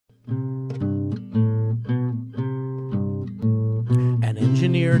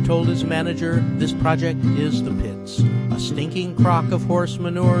engineer told his manager, "This project is the pits. A stinking crock of horse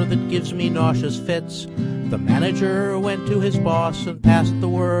manure that gives me nauseous fits." The manager went to his boss and passed the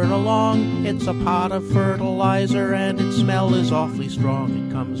word along. "It's a pot of fertilizer and its smell is awfully strong.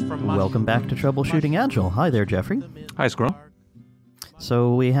 It comes from..." Welcome back to Troubleshooting Agile. Hi there, Jeffrey. Hi, Squirrel.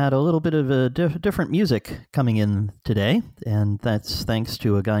 So we had a little bit of a different music coming in today, and that's thanks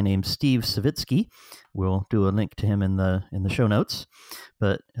to a guy named Steve Savitsky. We'll do a link to him in the show notes.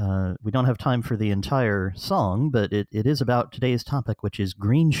 But we don't have time for the entire song, but it is about today's topic, which is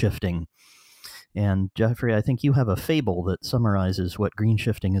green shifting. And Jeffrey, I think you have a fable that summarizes what green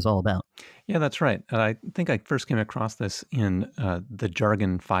shifting is all about. Yeah, that's right. I think I first came across this in the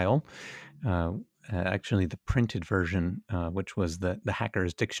jargon file. Actually, the printed version, which was the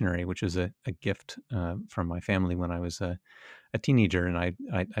Hacker's Dictionary, which is a gift from my family when I was a teenager, and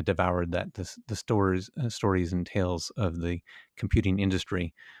I devoured that the stories and tales of the computing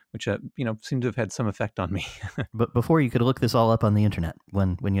industry, which seemed to have had some effect on me. But before you could look this all up on the internet,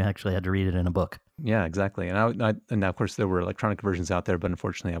 when you actually had to read it in a book. Yeah, exactly. And now, of course, there were electronic versions out there, but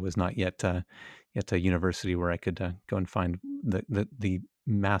unfortunately, I was not yet at a university where I could go and find the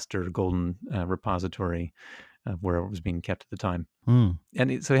master golden repository where it was being kept at the time.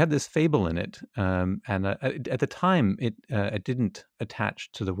 And so it had this fable in it, and at the time it didn't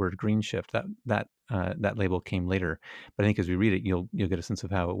attach to the word green shift. That label came later, but I think as we read it, you'll get a sense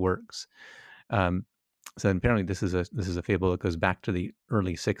of how it works. So apparently this is a fable that goes back to the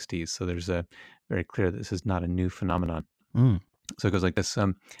early 60s. So there's a very clear that this is not a new phenomenon. So it goes like this.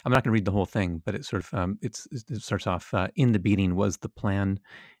 I'm not going to read the whole thing, but it sort of it starts off. In the beating was the plan,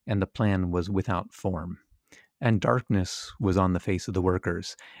 and the plan was without form, and darkness was on the face of the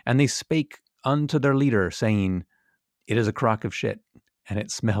workers. And they spake unto their leader, saying, "It is a crock of shit, and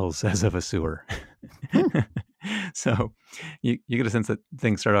it smells as of a sewer." So you get a sense that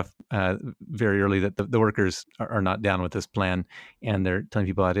things start off very early, that the workers are not down with this plan, and they're telling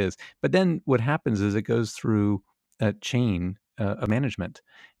people how it is. But then what happens is it goes through a chain of management,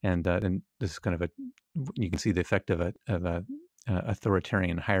 and this is kind of you can see the effect of a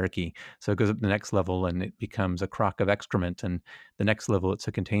authoritarian hierarchy. So it goes up to the next level, and it becomes a crock of excrement, and the next level it's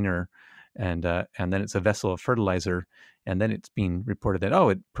a container, and then it's a vessel of fertilizer, and then it's being reported that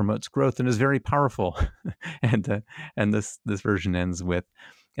it promotes growth and is very powerful, and this version ends with,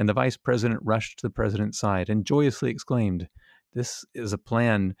 "And the vice president rushed to the president's side and joyously exclaimed, 'This is a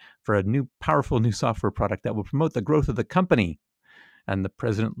plan for a powerful new software product that will promote the growth of the company.' And the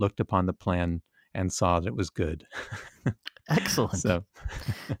president looked upon the plan and saw that it was good." Excellent. So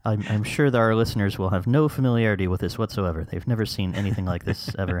I'm sure that our listeners will have no familiarity with this whatsoever. They've never seen anything like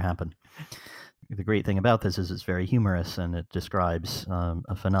this ever happen. The great thing about this is it's very humorous, and it describes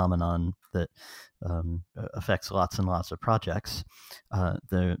a phenomenon that affects lots and lots of projects.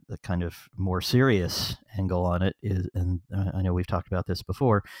 The kind of more serious angle on it is, and I know we've talked about this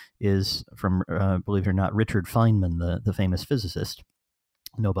before, is from, believe it or not, Richard Feynman, the famous physicist,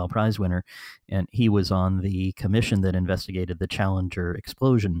 Nobel Prize winner, and he was on the commission that investigated the Challenger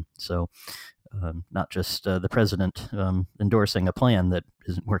explosion. So not just the president endorsing a plan that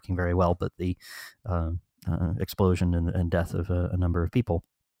isn't working very well, but the explosion and death of a number of people.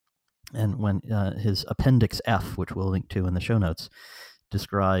 And when his Appendix F, which we'll link to in the show notes,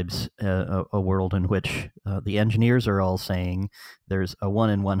 describes a world in which the engineers are all saying there's a 1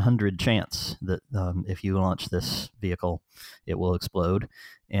 in 100 chance that if you launch this vehicle, it will explode.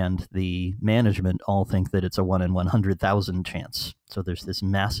 And the management all think that it's a 1 in 100,000 chance. So there's this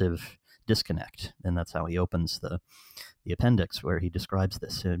massive disconnect. And that's how he opens the appendix, where he describes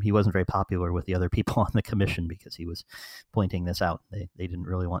this. And he wasn't very popular with the other people on the commission because he was pointing this out. They didn't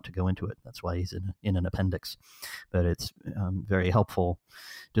really want to go into it. That's why he's in an appendix. But it's very helpful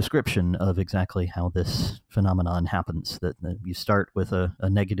description of exactly how this phenomenon happens, that you start with a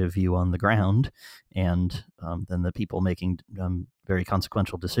negative view on the ground, and then the people making very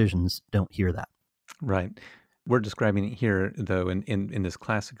consequential decisions don't hear that. Right. We're describing it here, though, in this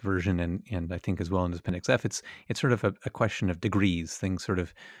classic version, and I think as well in this Appendix F, it's sort of a question of degrees. Things sort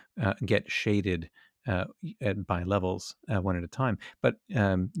of get shaded by levels one at a time. But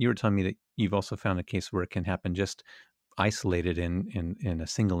you were telling me that you've also found a case where it can happen just isolated in a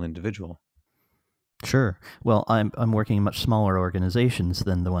single individual. Sure. Well, I'm working in much smaller organizations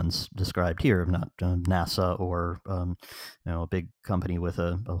than the ones described here. I'm not NASA or a big company with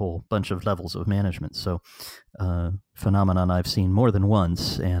a whole bunch of levels of management. So, phenomenon I've seen more than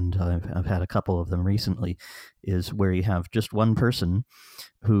once, and I've had a couple of them recently, is where you have just one person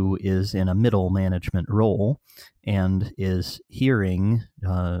who is in a middle management role and is hearing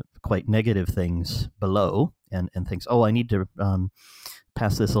quite negative things below, and thinks, oh, I need to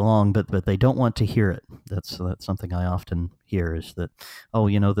pass this along, but they don't want to hear it. That's something I often hear, is that, oh,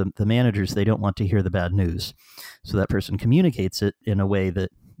 the managers, they don't want to hear the bad news. So that person communicates it in a way that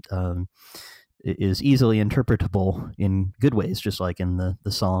is easily interpretable in good ways, just like in the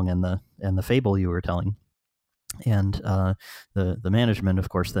song and the fable you were telling. And the management, of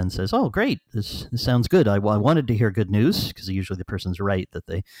course, then says, "Oh, great! This sounds good. I wanted to hear good news," because usually the person's right that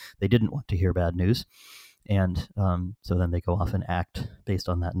they didn't want to hear bad news, and so then they go off and act based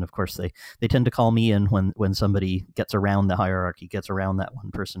on that. And of course, they tend to call me in when somebody gets around the hierarchy, gets around that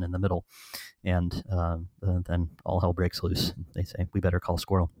one person in the middle, and then all hell breaks loose. They say, "We better call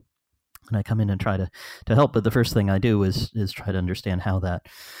Squirrel." And I come in and try to help, but the first thing I do is try to understand how that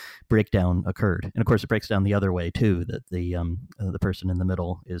breakdown occurred. And of course, it breaks down the other way too, that the person in the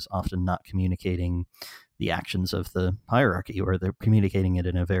middle is often not communicating the actions of the hierarchy, or they're communicating it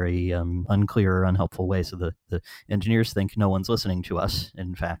in a very unclear or unhelpful way. So the engineers think no one's listening to us.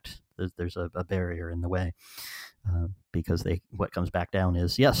 In fact, there's a barrier in the way, because what comes back down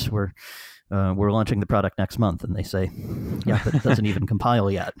is, yes, we're launching the product next month, and they say, yeah, but it doesn't even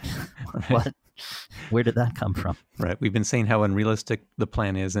compile yet. What? Where did that come from? Right. We've been saying how unrealistic the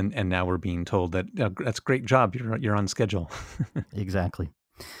plan is, and now we're being told that that's a great job. You're on schedule. Exactly.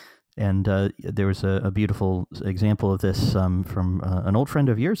 And there was a beautiful example of this from an old friend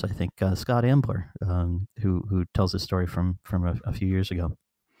of yours, I think, Scott Ambler, who tells this story from a few years ago.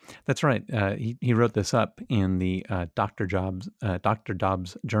 That's right. He wrote this up in the Dr.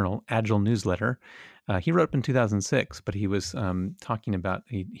 Dobbs Journal Agile newsletter. He wrote up in 2006, but he was talking about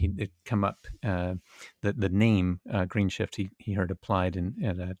it come up the name GreenShift he heard applied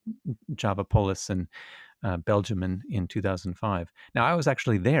at Java Polis in Belgium in 2005. Now I was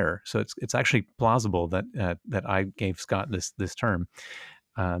actually there, so it's actually plausible that I gave Scott this term.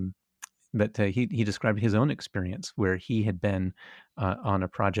 But he described his own experience where he had been on a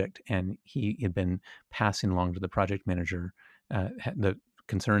project, and he had been passing along to the project manager the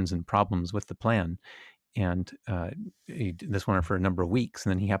concerns and problems with the plan. And this went on for a number of weeks,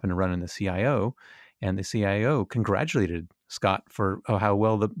 and then he happened to run in the CIO, and the CIO congratulated Scott for how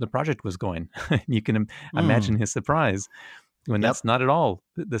well the project was going. You can imagine his surprise when that's not at all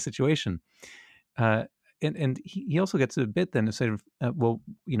the situation. And he also gets a bit then to say, well,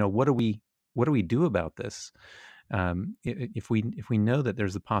 what do we do about this? If we know that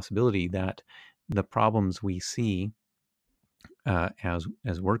there's a possibility that the problems we see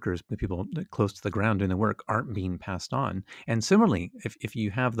as workers, the people close to the ground doing the work, aren't being passed on. And similarly, if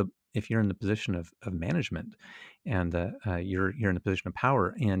you're in the position of management, and you're in a position of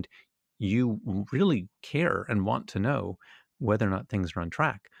power, and you really care and want to know whether or not things are on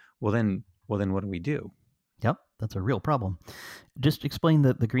track, well then what do we do? Yep, that's a real problem. Just explain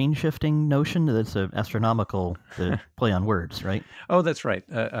the green shifting notion. That's an astronomical play on words, right? Oh, that's right.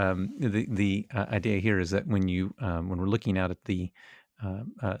 The idea here is that when we're looking out at the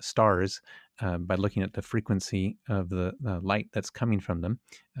stars, by looking at the frequency of the light that's coming from them,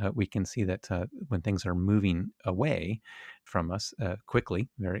 we can see that when things are moving away from us quickly,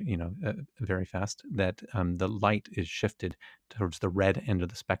 very fast, that the light is shifted towards the red end of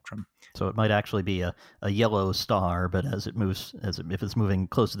the spectrum. So it might actually be a yellow star, but as it moves, if it's moving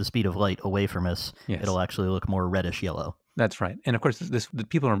close to the speed of light away from us, yes, it'll actually look more reddish yellow. That's right. And of course, the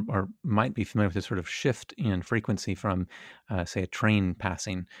people might be familiar with this sort of shift in frequency from, say, a train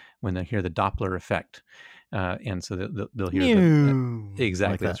passing when they hear the Doppler effect. And so they'll hear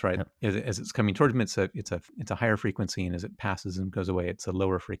exactly. Like that's right. Yep. As it's coming toward them, it's a higher frequency, and as it passes and goes away, it's a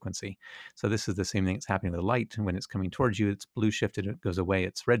lower frequency. So this is the same thing that's happening with the light. When it's coming towards you, it's blue shifted. It goes away,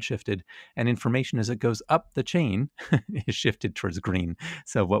 it's red shifted. And information as it goes up the chain is shifted towards green.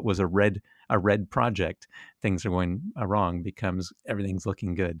 So what was a red project, things are going wrong, becomes everything's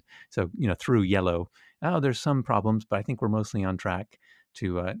looking good. So through yellow, there's some problems, but I think we're mostly on track.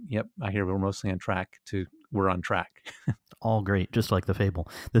 To yep, I hear we're mostly on track to we're on track. All great, just like the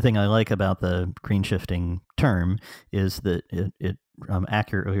fable. The thing I like about the green shifting term is that it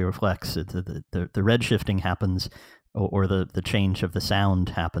accurately reflects the red shifting happens, or the change of the sound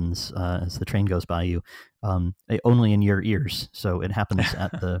happens as the train goes by you, only in your ears. So it happens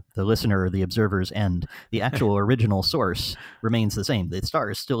at the listener or the observer's end. The actual original source remains the same. The star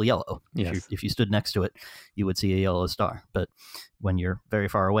is still yellow. Yes. If you stood next to it, you would see a yellow star. But when you're very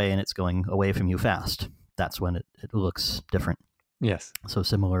far away and it's going away from you fast, that's when it looks different. Yes. So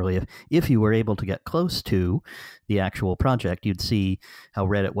similarly, if you were able to get close to the actual project, you'd see how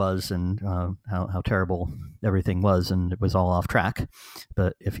red it was and how terrible everything was, and it was all off track.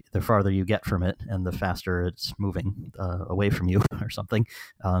 But if the farther you get from it and the faster it's moving away from you or something,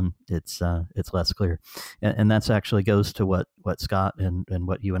 it's less clear. And that's actually goes to what Scott and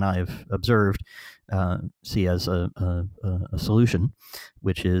what you and I have observed see as a solution,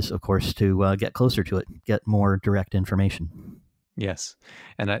 which is, of course, to get closer to it, get more direct information. Yes,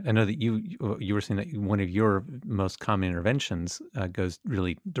 and I know that you were saying that one of your most common interventions goes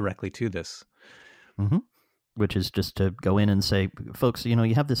really directly to this. Mm-hmm. Which is just to go in and say, folks, you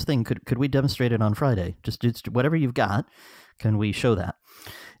have this thing. Could we demonstrate it on Friday? Just whatever you've got, can we show that?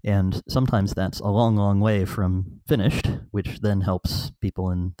 And sometimes that's a long, long way from finished, which then helps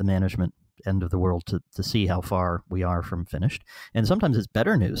people in the management end of the world to see how far we are from finished. And sometimes it's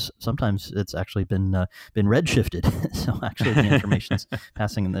better news. Sometimes it's actually been redshifted. So actually the information's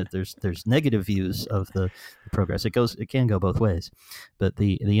passing, and there's negative views of the progress. It can go both ways, but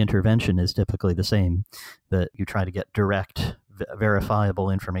the intervention is typically the same. That you try to get direct, verifiable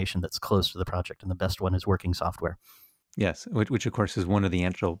information that's close to the project, and the best one is working software. Yes, which of course is one of the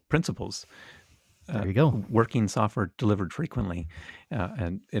Agile principles. There you go. Working software delivered frequently,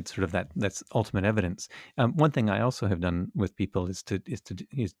 and it's sort of that's ultimate evidence. One thing I also have done with people is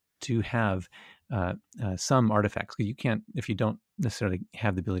to have some artifacts. You can't, if you don't necessarily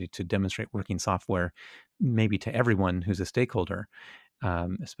have the ability to demonstrate working software, maybe to everyone who's a stakeholder,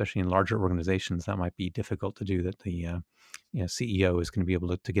 especially in larger organizations, that might be difficult to do. That the CEO is going to be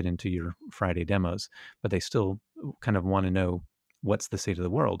able to get into your Friday demos, but they still kind of want to know what's the state of the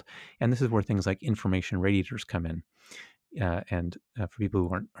world. And this is where things like information radiators come in. And for people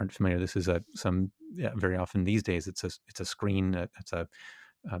who aren't familiar, this is very often these days it's a screen, it's a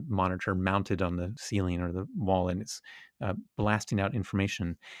monitor mounted on the ceiling or the wall, and it's blasting out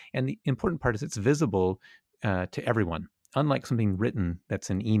information. And the important part is it's visible to everyone. Unlike something written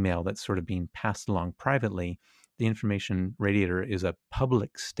that's an email that's sort of being passed along privately, the information radiator is a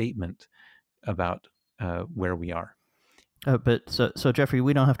public statement about where we are. But so Jeffrey,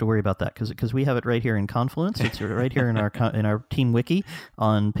 we don't have to worry about that because we have it right here in Confluence. It's right here in our team wiki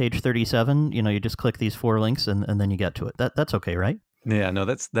on page 37. You just click these 4 links and then you get to it. That's okay, right? Yeah, no,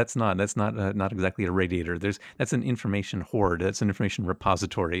 that's not exactly a radiator. That's an information hoard. That's an information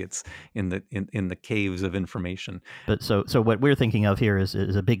repository. It's in the caves of information. But so what we're thinking of here is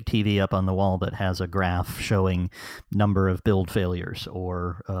a big TV up on the wall that has a graph showing number of build failures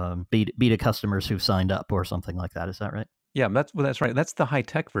or beta customers who've signed up or something like that. Is that right? Yeah, that's right. That's the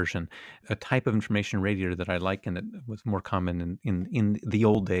high-tech version. A type of information radiator that I like, and it was more common in the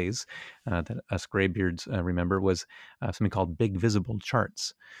old days that us graybeards remember, was something called big visible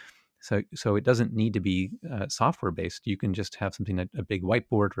charts. So it doesn't need to be software-based. You can just have something, a big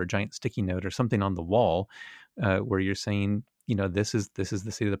whiteboard or a giant sticky note or something on the wall where you're saying, this is the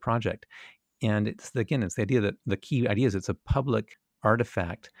state of the project. And it's the idea that the key idea is it's a public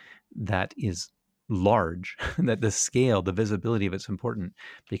artifact that is large, that the scale, the visibility of it's important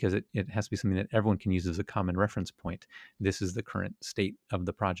because it has to be something that everyone can use as a common reference point. This is the current state of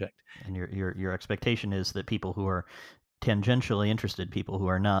the project. And your expectation is that people who are tangentially interested, people who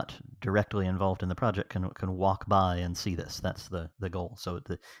are not directly involved in the project can walk by and see this. That's the goal. So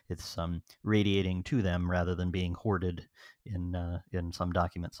it's radiating to them rather than being hoarded in some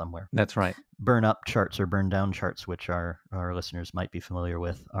document somewhere. That's right. Burn up charts or burn down charts, which our listeners might be familiar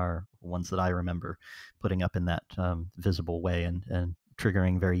with, are ones that I remember putting up in that visible way and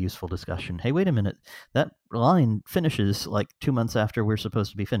triggering very useful discussion. Hey, wait a minute. That line finishes like 2 months after we're supposed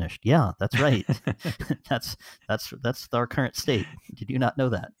to be finished. Yeah, that's right. that's our current state. Did you not know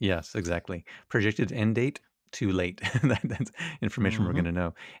that? Yes, exactly. Projected end date, too late. That's information we're going to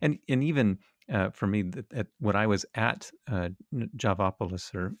know. And even for me, when I was at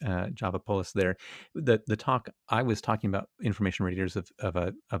Javapolis or Javapolis there, the talk I was talking about information radiators of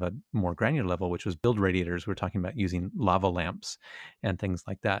a more granular level, which was build radiators. We're talking about using lava lamps and things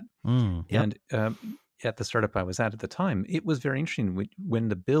like that. Yep. And at the startup I was at the time, it was very interesting when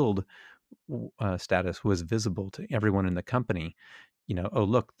the build status was visible to everyone in the company. Oh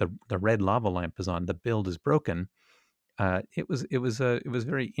look, the red lava lamp is on. The build is broken. It was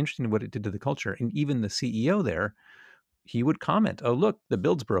very interesting what it did to the culture, and even the CEO there, he would comment, "Oh look, the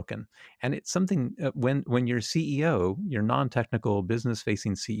build's broken," and it's something when your CEO, your non-technical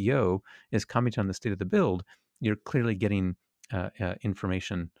business-facing CEO, is commenting on the state of the build, you're clearly getting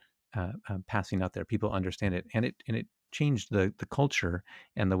information passing out there. People understand it, and it changed the culture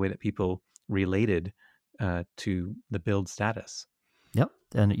and the way that people related to the build status. Yep.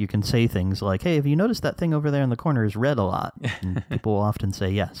 And you can say things like, hey, have you noticed that thing over there in the corner is red a lot? And people will often say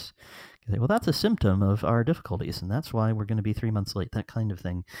yes. You say, well, that's a symptom of our difficulties, and that's why we're going to be 3 months late. That kind of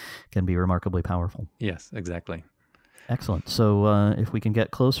thing can be remarkably powerful. Yes, exactly. Excellent. So if we can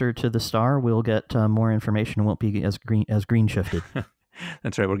get closer to the star, we'll get more information and won't be as green shifted.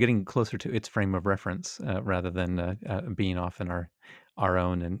 That's right. We're getting closer to its frame of reference rather than being off in our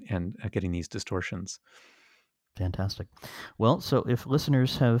own and getting these distortions. Fantastic. Well, so if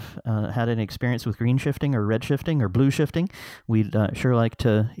listeners have had any experience with green shifting or red shifting or blue shifting, we'd sure like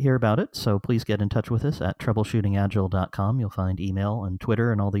to hear about it. So please get in touch with us at troubleshootingagile.com. You'll find email and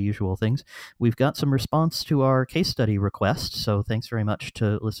Twitter and all the usual things. We've got some response to our case study request. So thanks very much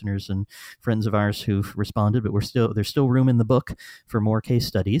to listeners and friends of ours who've responded. But there's still room in the book for more case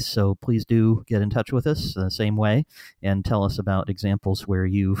studies. So please do get in touch with us the same way and tell us about examples where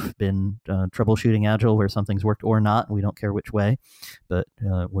you've been troubleshooting Agile, where something's worked or not. We don't care which way, but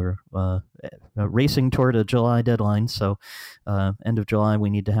we're racing toward a July deadline. So end of July, we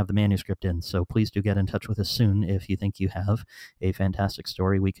need to have the manuscript in. So please do get in touch with us soon if you think you have a fantastic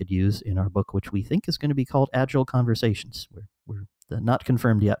story we could use in our book, which we think is going to be called Agile Conversations. We're not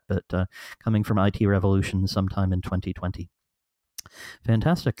confirmed yet, but coming from IT Revolution sometime in 2020.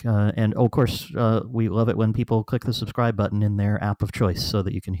 Fantastic. And of course, we love it when people click the subscribe button in their app of choice so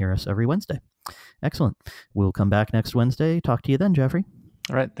that you can hear us every Wednesday. Excellent. We'll come back next Wednesday. Talk to you then, Jeffrey.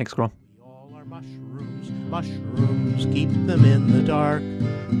 All right. Thanks, Squirrel. We all are mushrooms, mushrooms, keep them in the dark.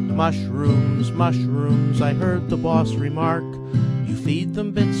 Mushrooms, mushrooms, I heard the boss remark. You feed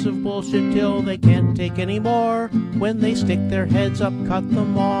them bits of bullshit till they can't take any more. When they stick their heads up, cut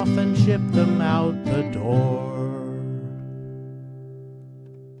them off and ship them out the